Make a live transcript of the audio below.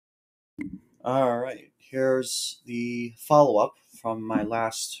All right, here's the follow up from my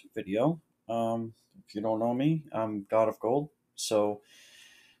last video. If you don't know me, I'm God of Gold, so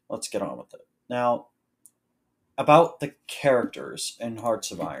let's get on with it. Now, about the characters in Hearts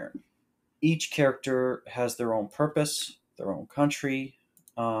of Iron. Each character has their own purpose, their own country,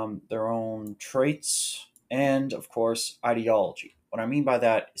 their own traits, and of course, ideology. What I mean by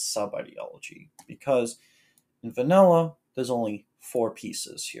that is sub ideology, because in vanilla, there's only four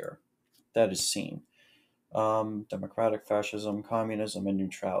pieces here that is seen democratic fascism, communism, and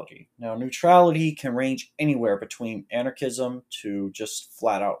neutrality. Now, neutrality can range anywhere between anarchism to just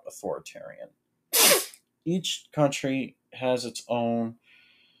flat out authoritarian. Each country has its own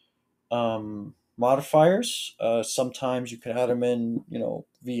modifiers. Sometimes you can add them in,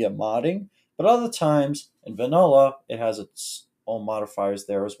 via modding, but other times in vanilla, it has its own modifiers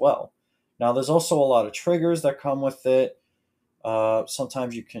there as well. Now, there's also a lot of triggers that come with it.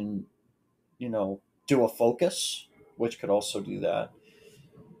 Sometimes you can, do a focus, which could also do that.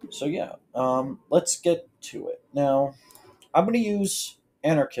 So yeah, let's get to it. Now, I'm going to use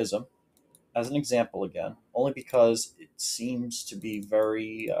anarchism as an example again, only because it seems to be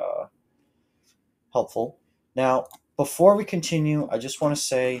very helpful. Now, before we continue, I just want to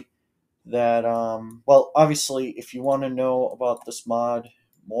say that, well, obviously, if you want to know about this mod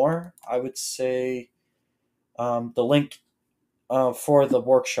more, I would say the link for the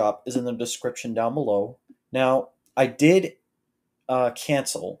workshop is in the description down below. Now, I did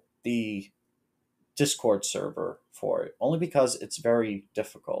cancel the Discord server for it, only because it's very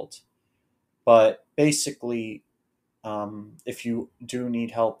difficult. But basically, if you do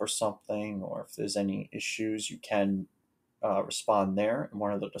need help or something, or if there's any issues, you can respond there in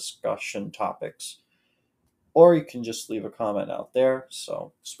one of the discussion topics. Or you can just leave a comment out there.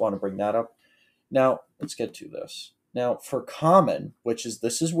 So just want to bring that up. Now, let's get to this. Now, for common, which is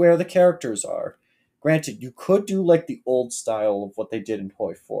this is where the characters are. Granted, you could do like the old style of what they did in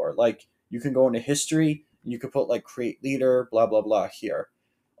Hoi4. Like, you can go into history, and you could put like create leader, blah, blah, blah here.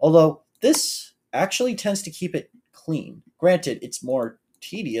 Although, this actually tends to keep it clean. Granted, it's more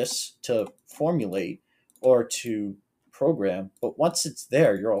tedious to formulate or to program, but once it's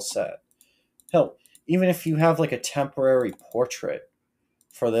there, you're all set. Hell, even if you have like a temporary portrait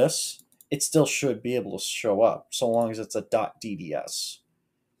for this, it still should be able to show up so long as it's a .dds,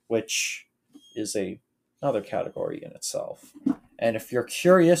 which is another category in itself. And if you're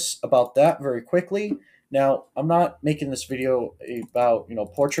curious about that very quickly, now I'm not making this video about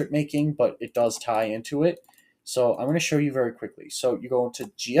portrait making, but it does tie into it. So I'm going to show you very quickly. So you go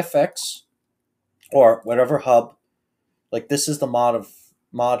into GFX or whatever hub, like this is the mod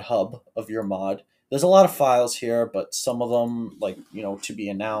hub of your mod. There's a lot of files here, but some of them, like, to be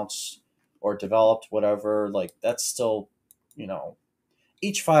announced or developed, whatever, like that's still,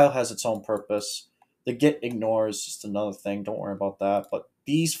 each file has its own purpose. The git ignore is just another thing. Don't worry about that. But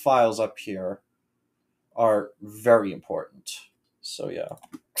these files up here are very important. So yeah.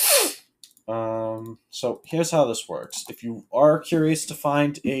 So here's how this works. If you are curious to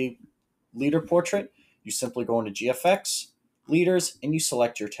find a leader portrait, you simply go into GFX, leaders, and you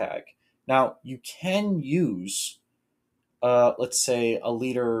select your tag. Now, you can use, let's say, a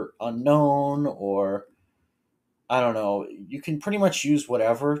leader unknown, or I don't know. You can pretty much use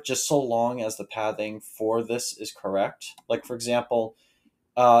whatever, just so long as the pathing for this is correct. Like, for example,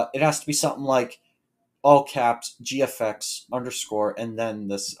 it has to be something like all caps GFX underscore and then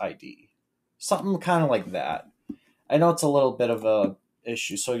this ID. Something kind of like that. I know it's a little bit of a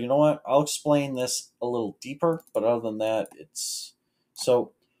issue, so you know what? I'll explain this a little deeper, but other than that, it's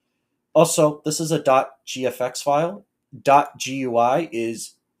so. Also, this is a .gfx file. .gui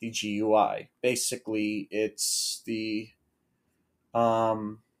is the GUI. Basically, it's the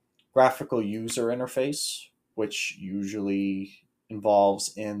graphical user interface, which usually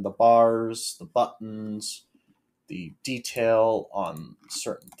involves in the bars, the buttons, the detail on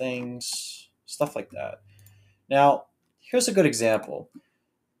certain things, stuff like that. Now, here's a good example.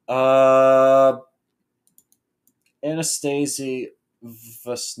 Anastasia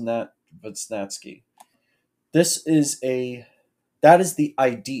Vosnatsky. That is the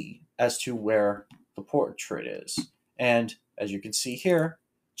ID as to where the portrait is. And as you can see here,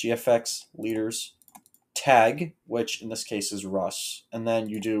 GFX leaders tag, which in this case is Russ. And then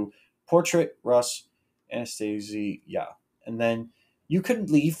you do portrait, Russ, Anastasia, yeah. And then you could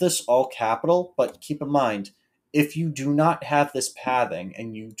leave this all capital, but keep in mind, if you do not have this pathing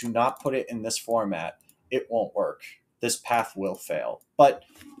and you do not put it in this format, it won't work. This path will fail. But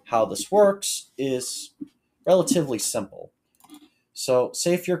how this works is relatively simple. So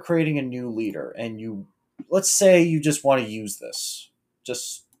say if you're creating a new leader and let's say you just want to use this.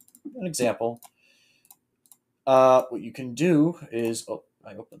 Just an example, what you can do is, oh,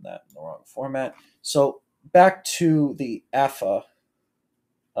 I opened that in the wrong format. So back to the AFA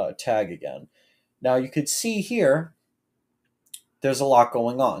tag again. Now you could see here, there's a lot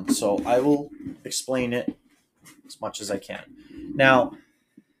going on. So I will explain it as much as I can. Now,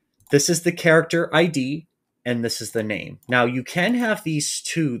 this is the character ID and this is the name. Now, you can have these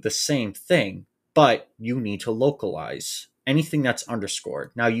two the same thing, but you need to localize anything that's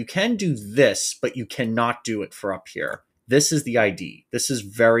underscored. Now, you can do this, but you cannot do it for up here. This is the ID. This is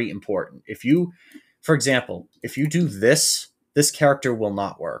very important. If you, for example, if you do this, this character will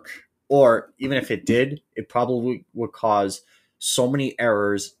not work. Or even if it did, it probably would cause so many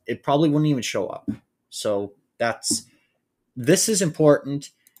errors, it probably wouldn't even show up. So this is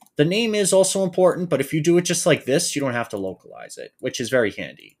important. The name is also important, but if you do it just like this, you don't have to localize it, which is very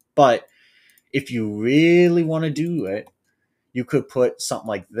handy. But if you really want to do it, you could put something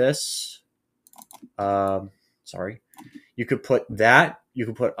like this. Sorry. You could put that. You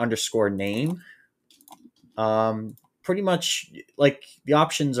could put underscore name. Pretty much, like, the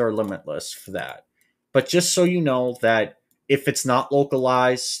options are limitless for that. But just so you know that if it's not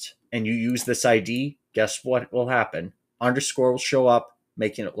localized and you use this ID, guess what will happen? Underscore will show up,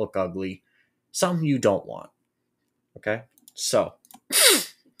 making it look ugly. Something you don't want. Okay? So,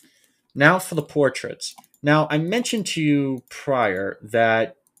 now for the portraits. Now, I mentioned to you prior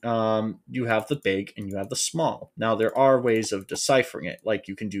that you have the big and you have the small. Now, there are ways of deciphering it. Like,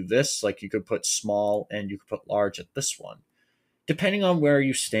 you can do this. Like, you could put small and you could put large at this one. Depending on where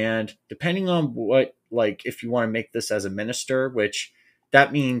you stand, depending on what, like, if you want to make this as a minister, which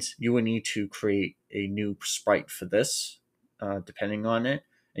that means you would need to create a new sprite for this, depending on it.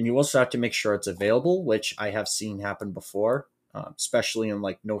 And you also have to make sure it's available, which I have seen happen before, especially in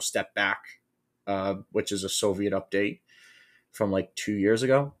like No Step Back, which is a Soviet update from like 2 years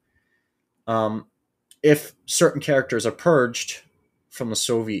ago. If certain characters are purged from the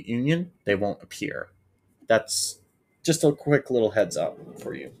Soviet Union, they won't appear. That's just a quick little heads up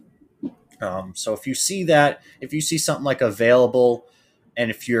for you. So if you see that, if you see something like available, and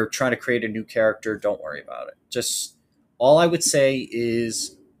if you're trying to create a new character, don't worry about it. Just all I would say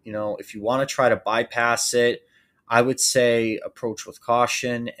is, if you want to try to bypass it, I would say approach with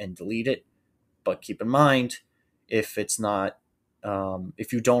caution and delete it. But keep in mind, if it's not,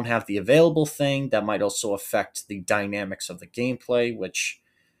 if you don't have the available thing, that might also affect the dynamics of the gameplay, which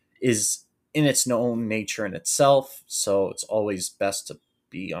is in its own nature in itself. So it's always best to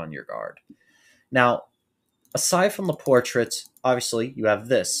be on your guard. Now, aside from the portraits, obviously you have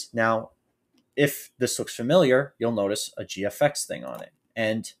this. Now, if this looks familiar, you'll notice a GFX thing on it.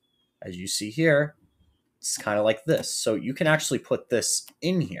 And as you see here, it's kind of like this. So you can actually put this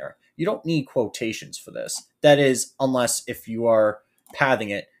in here. You don't need quotations for this. That is, unless if you are pathing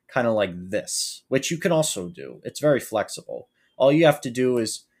it kind of like this, which you can also do. It's very flexible. All you have to do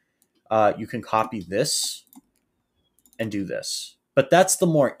is you can copy this and do this. But that's the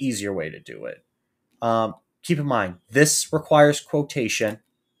more easier way to do it. Keep in mind, this requires quotation.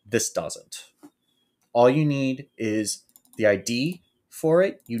 This doesn't. All you need is the ID for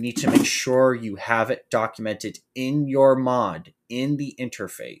it. You need to make sure you have it documented in your mod, in the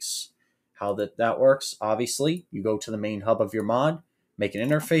interface. How that works, obviously, you go to the main hub of your mod, make an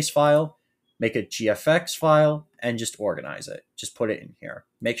interface file, make a GFX file, and just organize it. Just put it in here.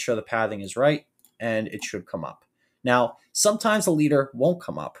 Make sure the pathing is right, and it should come up. Now, sometimes the leader won't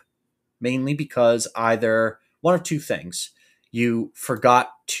come up, mainly because either one of two things. You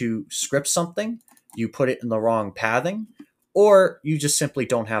forgot to script something, you put it in the wrong pathing, or you just simply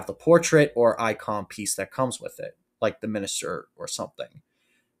don't have the portrait or icon piece that comes with it, like the minister or something.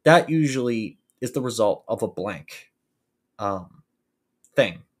 That usually is the result of a blank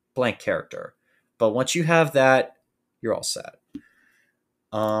blank character. But once you have that, you're all set.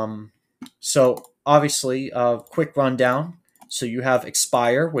 So obviously, quick rundown. So you have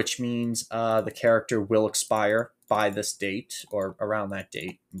expire, which means the character will expire by this date or around that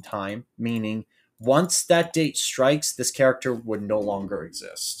date in time, meaning once that date strikes, this character would no longer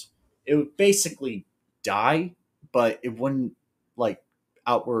exist. It would basically die, but it wouldn't like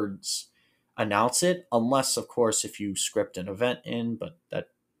outwards announce it, unless, of course, if you script an event in, but that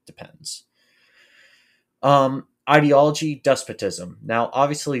depends. Ideology, despotism. Now,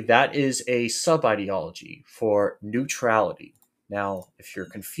 obviously, that is a sub-ideology for neutrality. Now, if you're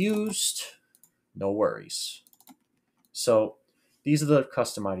confused, no worries. So, these are the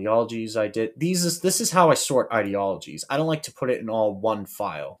custom ideologies I did. This is how I sort ideologies. I don't like to put it in all one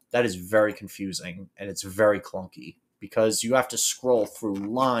file. That is very confusing, and it's very clunky, because you have to scroll through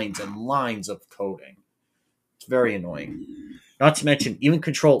lines and lines of coding. It's very annoying. Not to mention, even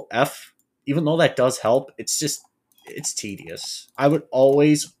Control F, even though that does help, it's tedious. I would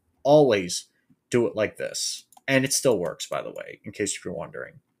always do it like this. And it still works, by the way, in case you're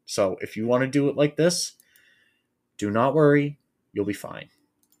wondering. So if you want to do it like this, do not worry, you'll be fine.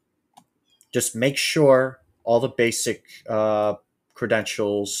 Just make sure all the basic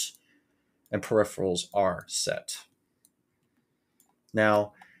credentials and peripherals are set.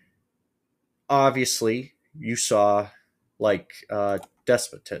 Now, obviously, you saw like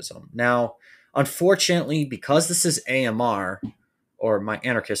despotism. Now, unfortunately, because this is AMR or my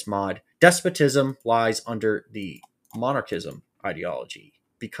anarchist mod, despotism lies under the monarchism ideology.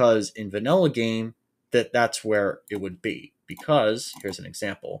 Because in vanilla game, that's where it would be. Because here's an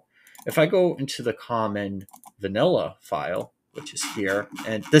example: if I go into the common vanilla file, which is here,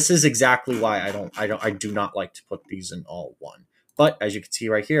 and this is exactly why I do not like to put these in all one. But as you can see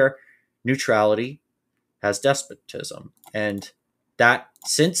right here, neutrality has despotism, and that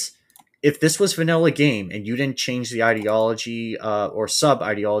since if this was vanilla game and you didn't change the ideology or sub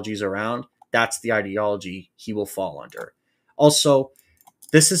ideologies around, that's the ideology he will fall under. Also,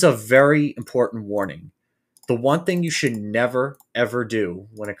 this is a very important warning. The one thing you should never ever do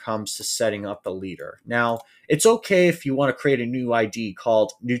when it comes to setting up a leader. Now, it's okay if you want to create a new ID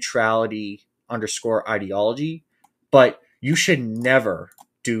called neutrality underscore ideology, but you should never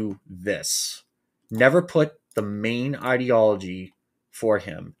do this. Never put the main ideology for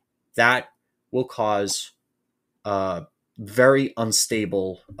him. That will cause very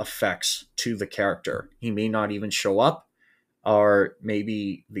unstable effects to the character. He may not even show up, or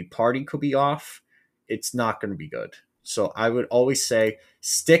maybe the party could be off. It's not going to be good. So I would always say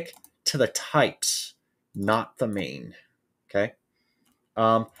stick to the types, not the main. Okay.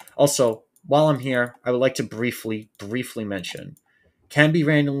 Also, while I'm here, I would like to briefly mention can be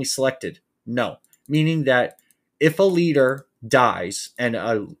randomly selected. No, meaning that if a leader dies and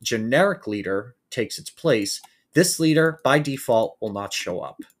a generic leader takes its place, this leader by default will not show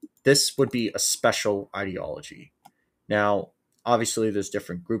up. This would be a special ideology. Now, obviously, there's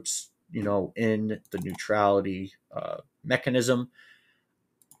different groups, in the neutrality mechanism,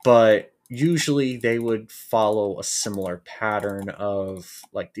 but usually they would follow a similar pattern of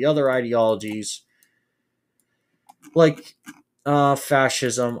like the other ideologies, like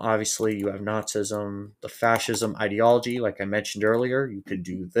fascism. Obviously, you have Nazism, the fascism ideology. Like I mentioned earlier, you could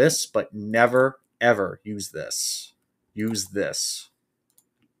do this, but never ever use this. Use this.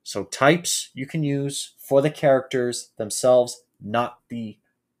 So types you can use for the characters themselves, not the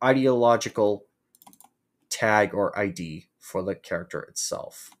ideological tag or ID for the character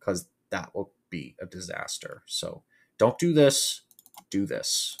itself, because that will be a disaster. So don't do this, do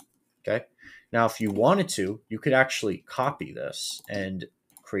this. Okay. Now, if you wanted to, you could actually copy this and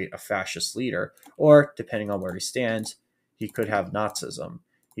create a fascist leader, or depending on where he stands, he could have Nazism,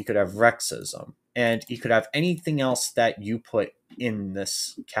 he could have Rexism, and he could have anything else that you put in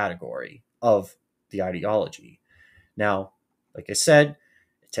this category of the ideology. Now, like I said,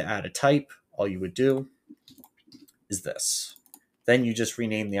 to add a type, all you would do is this. Then you just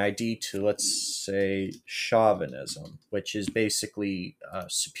rename the ID to, let's say, chauvinism, which is basically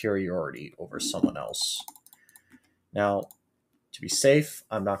superiority over someone else. Now, to be safe,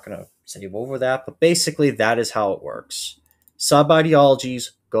 I'm not going to save over that, but basically that is how it works.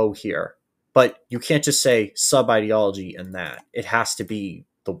 Sub-ideologies go here, but you can't just say sub-ideology in that. It has to be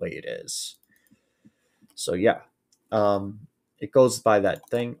the way it is. So yeah, it goes by that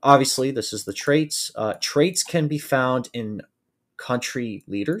thing. Obviously, this is the traits. Traits can be found in country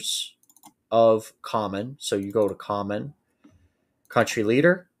leaders of common. So you go to common, country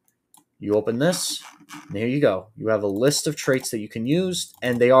leader, you open this, and here you go. You have a list of traits that you can use,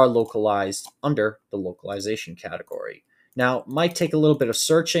 and they are localized under the localization category. Now, it might take a little bit of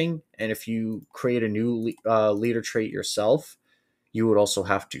searching, and if you create a new leader trait yourself, you would also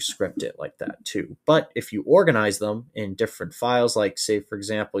have to script it like that too. But if you organize them in different files, like say, for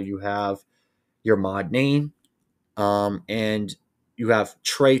example, you have your mod name, and you have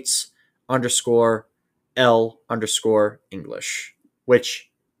traits underscore L underscore English,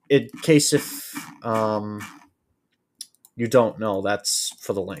 which in case if you don't know, that's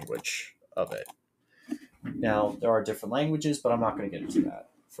for the language of it. Now, there are different languages, but I'm not going to get into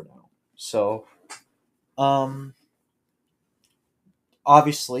that for now. So,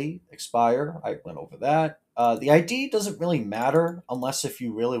 obviously, expire, I went over that. The ID doesn't really matter unless if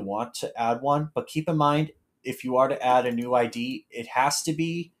you really want to add one, but keep in mind, if you are to add a new ID, it has to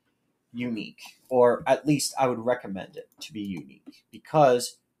be unique, or at least I would recommend it to be unique,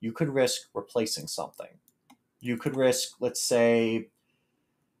 because you could risk replacing something. You could risk, let's say,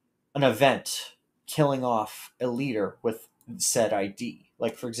 an event killing off a leader with said ID.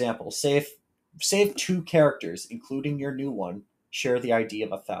 Like for example, say if two characters, including your new one, share the ID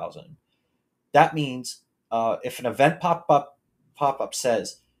of 1,000. That means if an event pop up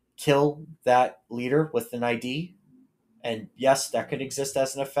says kill that leader with an ID, and yes, that could exist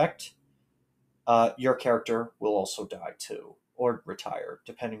as an effect, your character will also die too or retire,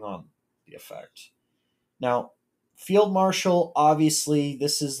 depending on the effect. Now, field marshal, obviously,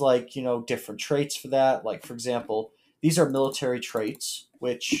 this is like, different traits for that. Like, for example, these are military traits,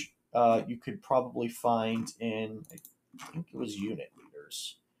 which you could probably find in, I think it was unit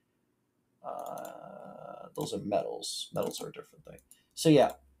leaders. Those are medals. Medals are a different thing. So,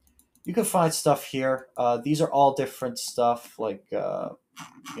 yeah, you can find stuff here. These are all different stuff. Like, you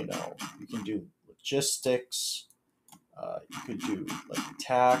can do logistics. You could do like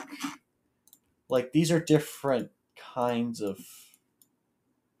attack. Like these are different kinds of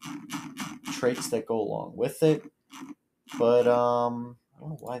traits that go along with it. But I don't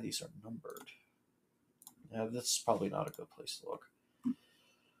know why these are numbered. Yeah, this is probably not a good place to look.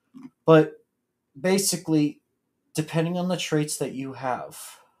 But basically, depending on the traits that you have,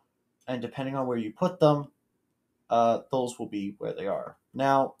 and depending on where you put them, those will be where they are.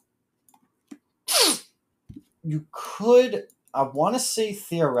 Now, you could, I want to say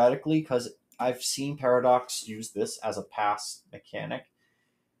theoretically, because I've seen Paradox use this as a pass mechanic.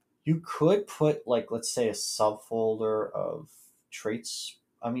 You could put, like, let's say a subfolder of traits.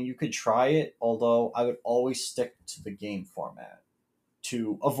 I mean, you could try it, although I would always stick to the game format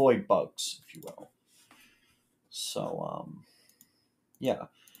to avoid bugs, if you will. So, yeah.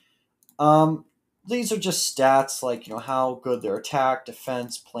 These are just stats like, how good their attack,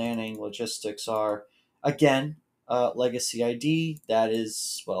 defense, planning, logistics are. Again, legacy ID, that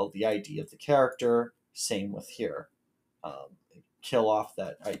is, well, the ID of the character. Same with here. Kill off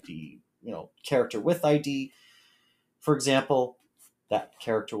that ID, character with ID. For example, that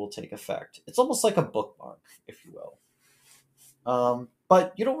character will take effect. It's almost like a bookmark, if you will.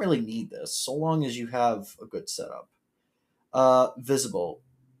 But you don't really need this so long as you have a good setup. Visible,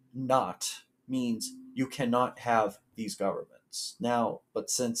 not means you cannot have these governments. Now,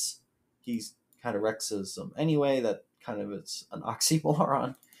 but since he's kind of Rexes them anyway, that kind of it's an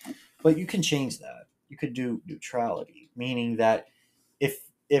oxymoron. But you can change that. You could do neutrality, meaning that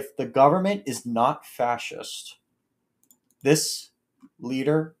if the government is not fascist, this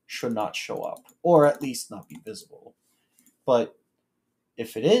leader should not show up, or at least not be visible. But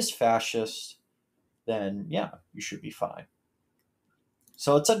if it is fascist, then yeah, you should be fine.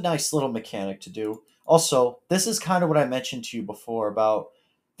 So it's a nice little mechanic to do. Also, this is kind of what I mentioned to you before about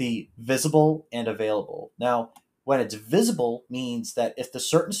the visible and available. Now, when it's visible means that if the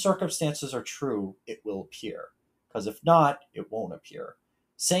certain circumstances are true, it will appear. Because if not, it won't appear.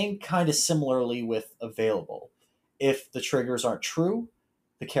 Same kind of similarly with available. If the triggers aren't true,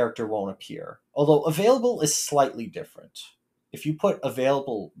 the character won't appear. Although available is slightly different. If you put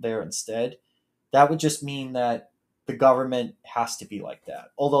available there instead, that would just mean that the government has to be like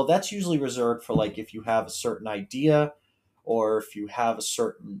that. Although that's usually reserved for like if you have a certain idea or if you have a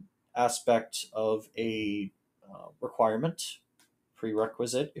certain aspect of a requirement,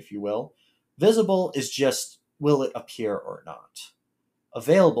 prerequisite, if you will. Visible is just will it appear or not.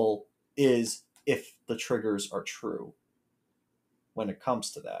 Available is if the triggers are true when it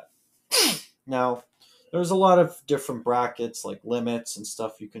comes to that. Now, there's a lot of different brackets like limits and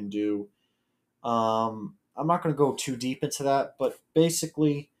stuff you can do. I'm not going to go too deep into that, but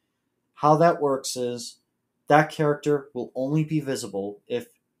basically, how that works is that character will only be visible if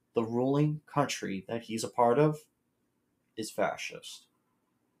the ruling country that he's a part of is fascist.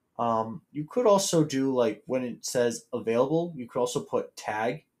 You could also do like when it says available, you could also put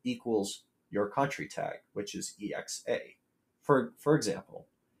tag equals your country tag, which is EXA, for example.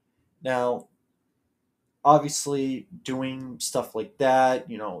 Now, obviously, doing stuff like that,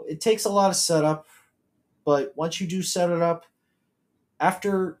 it takes a lot of setup, but once you do set it up,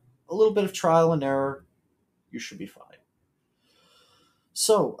 after a little bit of trial and error, you should be fine.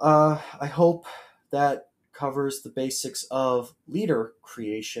 So, I hope that covers the basics of leader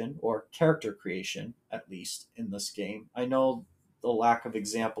creation or character creation, at least in this game. I know the lack of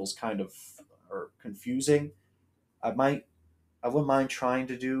examples kind of are confusing. I might, I wouldn't mind trying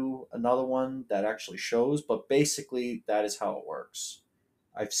to do another one that actually shows, but basically that is how it works.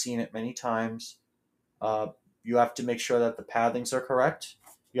 I've seen it many times. Uh, you have to make sure that the pathings are correct.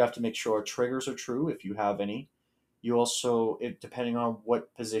 You have to make sure triggers are true if you have any. You also, depending on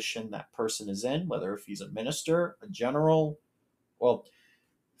what position that person is in, whether if he's a minister, a general, well,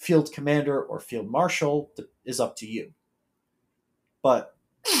 field commander or field marshal, is up to you. But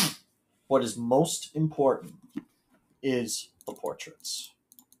what is most important is the portraits.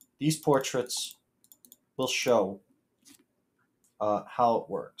 These portraits will show how it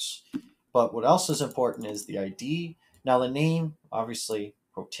works. But what else is important is the ID. Now, the name, obviously,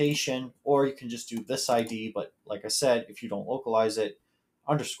 quotation, or you can just do this ID, but like I said, if you don't localize it,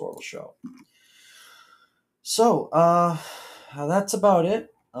 underscore will show. So, that's about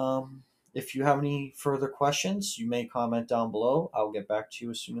it. If you have any further questions, you may comment down below. I'll get back to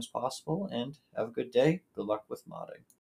you as soon as possible, and have a good day. Good luck with modding.